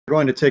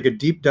going to take a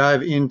deep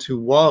dive into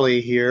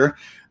WALL-E here.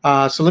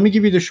 So let me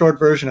give you the short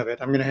version of it.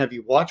 I'm going to have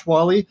you watch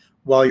WALL-E.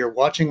 While you're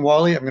watching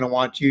WALL-E, I'm going to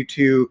want you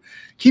to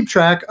keep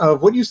track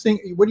of what you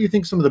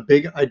think some of the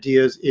big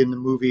ideas in the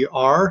movie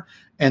are,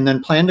 and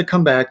then plan to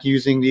come back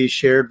using the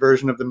shared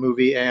version of the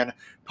movie and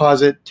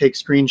pause it, take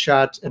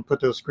screenshots, and put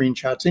those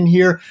screenshots in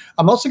here.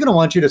 I'm also going to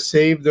want you to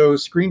save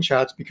those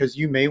screenshots because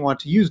you may want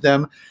to use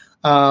them.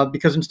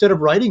 Because instead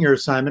of writing your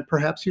assignment,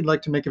 perhaps you'd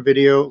like to make a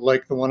video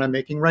like the one I'm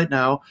making right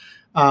now.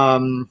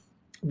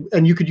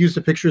 And you could use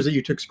the pictures that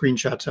you took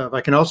screenshots of.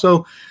 I can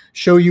also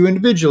show you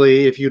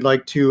individually if you'd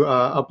like to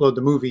upload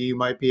the movie. You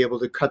might be able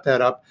to cut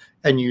that up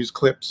and use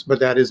clips, but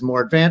that is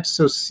more advanced.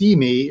 So see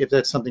me if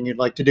that's something you'd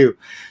like to do.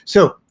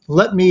 So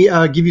let me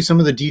give you some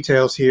of the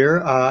details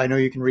here. I know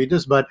you can read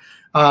this, but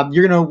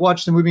you're going to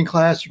watch the movie in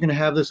class. You're going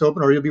to have this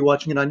open, or you'll be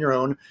watching it on your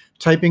own,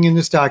 typing in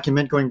this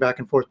document, going back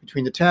and forth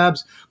between the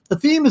tabs. The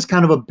theme is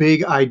kind of a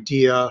big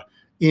idea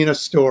in a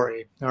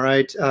story, all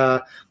right?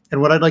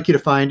 And what I'd like you to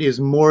find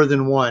is more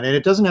than one. And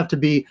it doesn't have to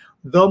be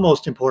the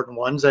most important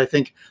ones. I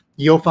think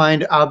you'll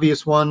find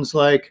obvious ones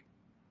like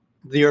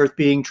the Earth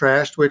being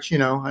trashed, which, you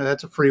know,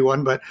 that's a free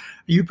one, but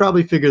you'd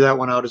probably figure that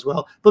one out as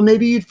well. But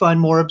maybe you'd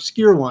find more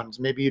obscure ones.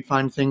 Maybe you'd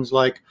find things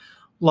like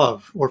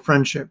love or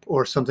friendship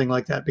or something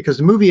like that, because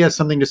the movie has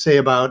something to say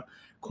about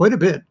quite a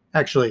bit,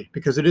 actually,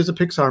 because it is a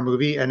Pixar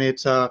movie and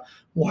it's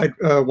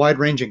wide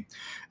ranging.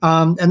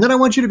 And then I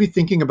want you to be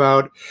thinking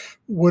about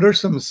what are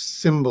some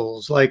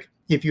symbols. Like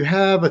if you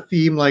have a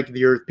theme like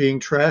the Earth being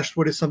trashed,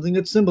 what is something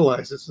that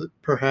symbolizes it?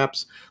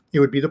 Perhaps it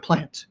would be the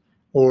plant.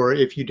 Or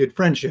if you did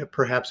friendship,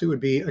 perhaps it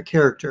would be a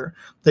character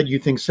that you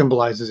think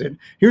symbolizes it.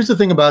 Here's the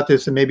thing about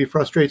this that maybe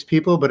frustrates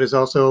people, but is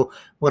also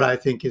what I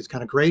think is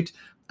kind of great.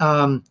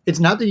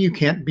 It's not that you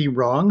can't be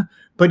wrong,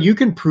 but you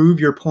can prove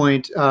your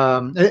point.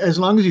 As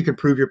long as you can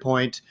prove your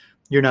point,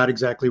 you're not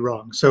exactly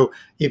wrong. So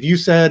if you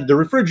said the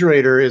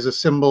refrigerator is a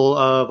symbol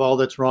of all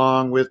that's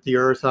wrong with the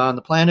Earth on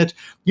the planet,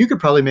 you could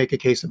probably make a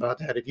case about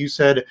that. If you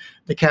said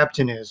the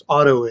captain is,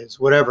 Otto is,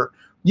 whatever,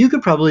 you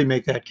could probably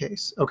make that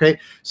case. Okay.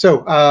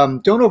 So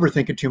don't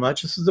overthink it too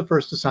much. This is the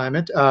first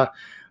assignment.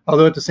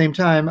 Although at the same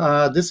time,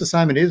 this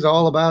assignment is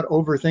all about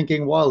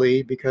overthinking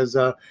WALL-E because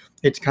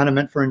it's kind of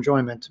meant for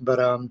enjoyment. But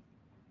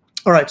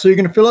all right, so you're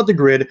going to fill out the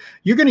grid.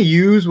 You're going to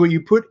use what you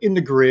put in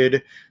the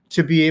grid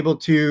to be able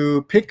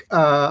to pick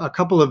a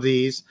couple of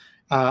these.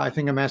 I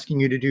think I'm asking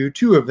you to do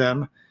 2 of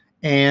them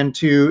and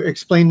to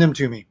explain them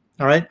to me.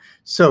 All right,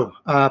 so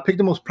pick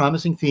the most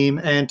promising theme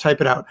and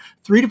type it out.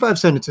 3 to 5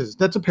 sentences,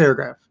 that's a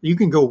paragraph. You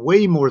can go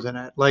way more than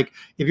that. Like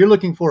if you're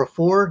looking for a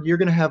 4, you're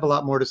going to have a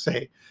lot more to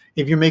say.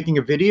 If you're making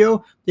a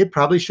video, it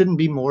probably shouldn't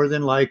be more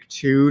than like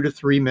 2 to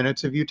 3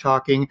 minutes of you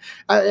talking.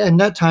 And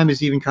that time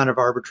is even kind of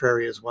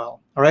arbitrary as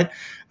well. All right,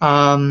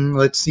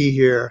 let's see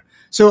here.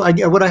 So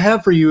what I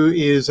have for you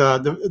is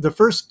the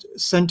first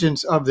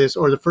sentence of this,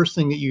 or the first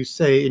thing that you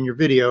say in your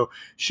video,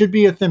 should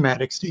be a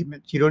thematic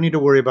statement. You don't need to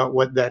worry about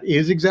what that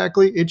is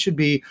exactly. It should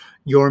be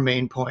your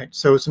main point.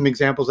 So some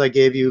examples I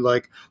gave you,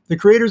 like the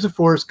creators of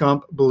Forrest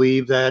Gump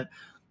believe that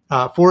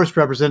Forrest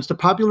represents the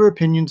popular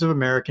opinions of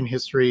American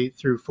history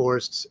through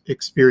Forrest's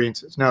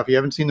experiences. Now, if you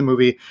haven't seen the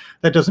movie,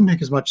 that doesn't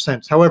make as much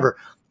sense. However,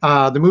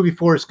 the movie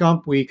Forrest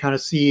Gump, we kind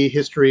of see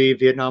history,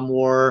 Vietnam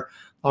War,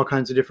 all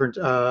kinds of different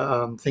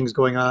things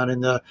going on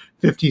in the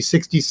 50s,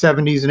 60s,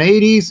 70s, and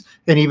 80s,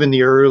 and even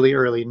the early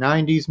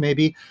 90s,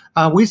 maybe.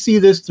 We see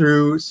this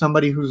through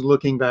somebody who's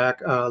looking back.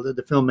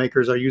 The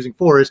filmmakers are using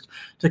Forrest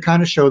to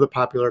kind of show the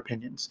popular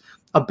opinions.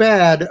 A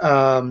bad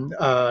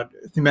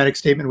thematic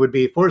statement would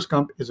be Forrest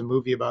Gump is a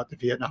movie about the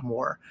Vietnam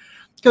War,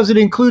 because it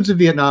includes the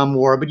Vietnam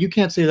War, but you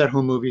can't say that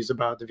whole movie is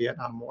about the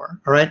Vietnam War.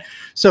 All right.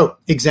 So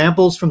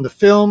examples from the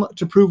film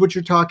to prove what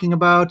you're talking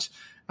about.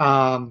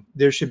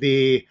 There should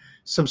be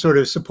some sort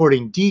of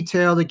supporting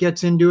detail that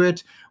gets into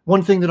it.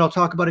 One thing that I'll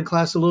talk about in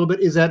class a little bit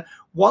is that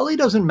WALL-E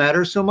doesn't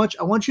matter so much.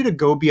 I want you to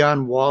go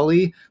beyond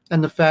WALL-E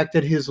and the fact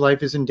that his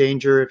life is in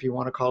danger, if you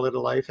want to call it a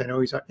life. I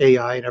know he's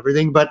AI and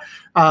everything, but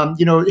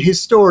you know,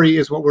 his story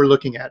is what we're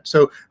looking at.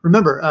 So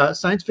remember,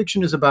 science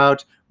fiction is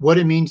about what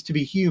it means to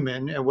be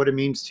human and what it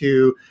means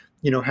to,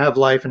 you know, have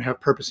life and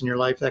have purpose in your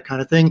life, that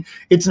kind of thing.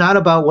 It's not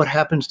about what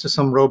happens to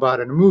some robot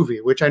in a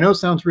movie, which I know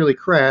sounds really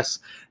crass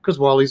because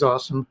WALL-E's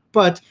awesome,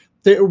 but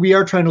we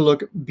are trying to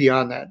look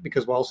beyond that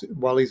because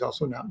WALL-E's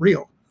also not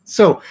real.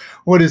 So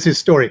what is his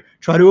story?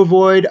 Try to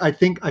avoid, I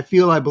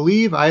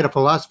believe, I had a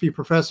philosophy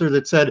professor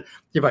that said,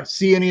 if I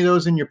see any of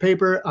those in your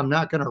paper, I'm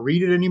not going to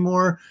read it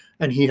anymore.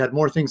 And he had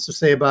more things to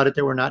say about it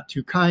that were not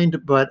too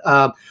kind, but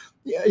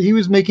he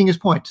was making his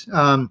point.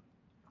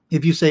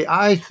 If you say,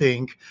 I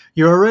think,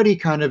 you're already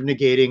kind of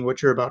negating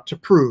what you're about to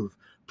prove.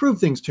 Prove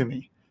things to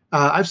me.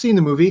 I've seen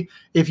the movie.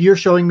 If you're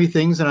showing me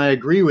things and I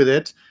agree with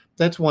it,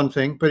 that's one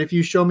thing. But if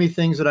you show me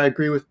things that I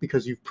agree with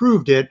because you've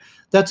proved it,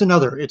 that's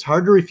another. It's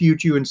hard to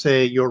refute you and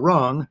say you're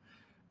wrong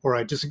or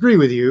I disagree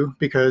with you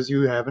because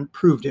you haven't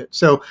proved it.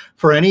 So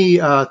for any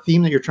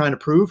theme that you're trying to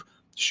prove,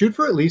 shoot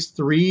for at least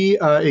 3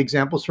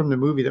 examples from the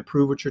movie that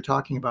prove what you're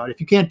talking about. If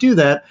you can't do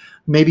that,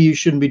 maybe you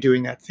shouldn't be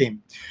doing that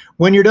theme.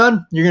 When you're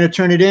done, you're going to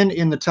turn it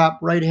in the top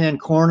right-hand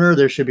corner.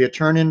 There should be a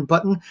turn in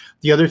button.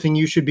 The other thing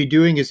you should be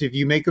doing is if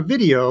you make a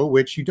video,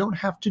 which you don't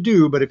have to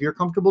do, but if you're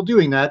comfortable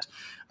doing that,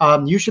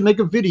 you should make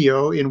a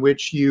video in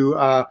which you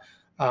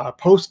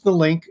post the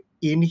link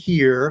in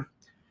here.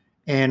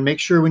 And make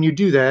sure when you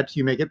do that,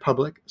 you make it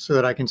public so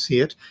that I can see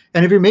it.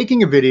 And if you're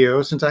making a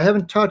video, since I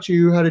haven't taught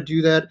you how to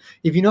do that,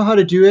 if you know how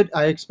to do it,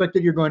 I expect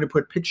that you're going to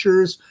put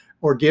pictures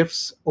or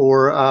GIFs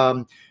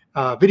or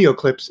video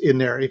clips in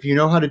there if you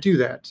know how to do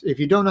that. If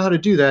you don't know how to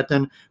do that,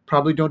 then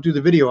probably don't do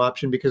the video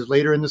option, because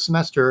later in the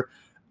semester,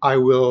 I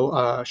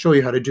will show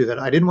you how to do that.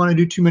 I didn't want to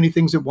do too many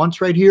things at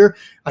once right here.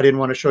 I didn't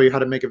want to show you how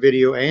to make a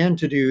video and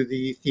to do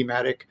the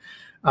thematic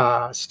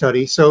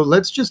study. So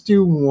let's just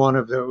do one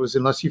of those,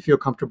 unless you feel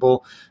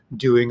comfortable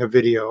doing a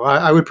video.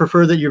 I would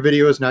prefer that your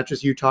video is not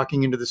just you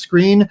talking into the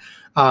screen.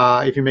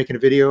 If you're making a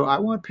video, I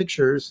want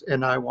pictures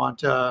and I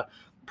want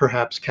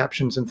perhaps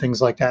captions and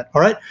things like that. All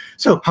right.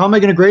 So how am I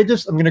going to grade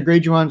this? I'm going to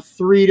grade you on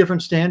 3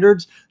 different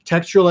standards.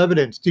 Textual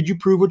evidence. Did you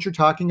prove what you're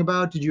talking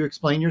about? Did you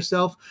explain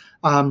yourself?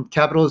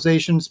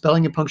 Capitalization,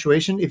 spelling, and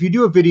punctuation. If you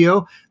do a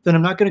video, then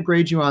I'm not going to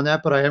grade you on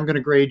that, but I am going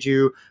to grade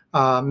you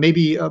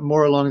maybe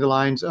more along the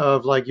lines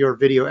of like your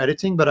video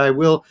editing, but I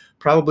will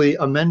probably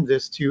amend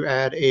this to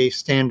add a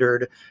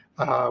standard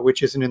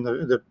which isn't in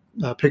the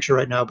picture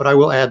right now, but I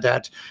will add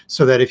that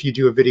so that if you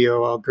do a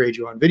video, I'll grade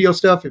you on video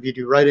stuff. If you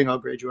do writing, I'll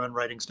grade you on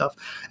writing stuff.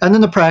 And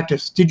then the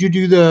practice. Did you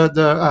do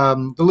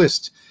the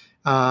list?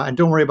 And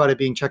don't worry about it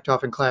being checked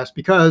off in class,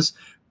 because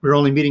we're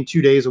only meeting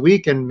 2 days a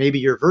week and maybe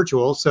you're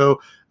virtual.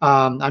 So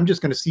I'm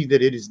just going to see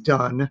that it is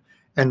done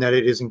and that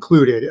it is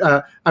included.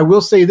 I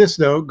will say this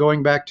though,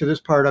 going back to this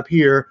part up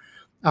here,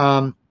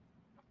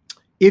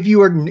 if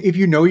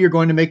you know you're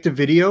going to make the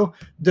video,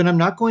 then I'm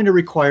not going to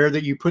require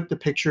that you put the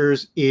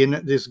pictures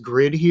in this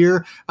grid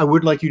here. I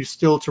would like you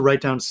to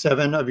write down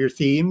 7 of your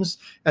themes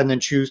and then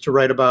choose to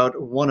write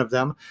about 1 of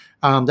them.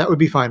 That would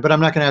be fine, but I'm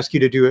not going to ask you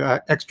to do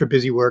extra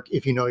busy work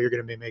if you know you're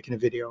going to be making a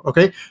video.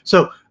 Okay,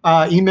 so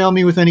email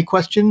me with any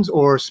questions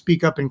or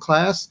speak up in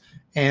class.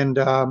 And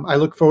I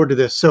look forward to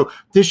this. So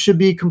this should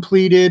be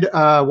completed.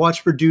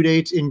 Watch for due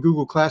dates in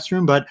Google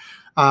Classroom, but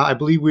I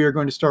believe we are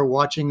going to start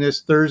watching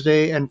this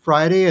Thursday and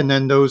Friday. And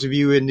then those of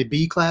you in the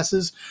B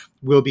classes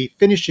will be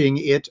finishing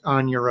it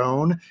on your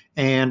own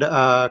and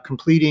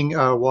completing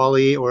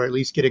WALL-E, or at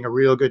least getting a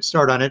real good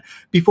start on it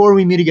before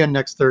we meet again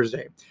next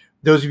Thursday.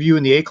 Those of you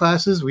in the A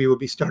classes, we will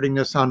be starting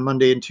this on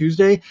Monday and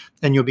Tuesday,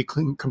 and you'll be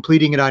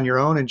completing it on your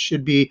own, and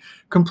should be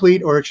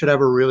complete, or it should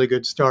have a really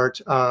good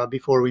start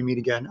before we meet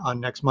again on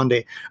next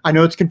Monday. I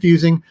know it's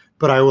confusing,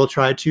 but I will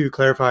try to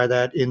clarify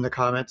that in the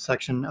comments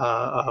section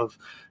of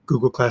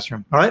Google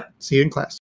Classroom. All right, see you in class.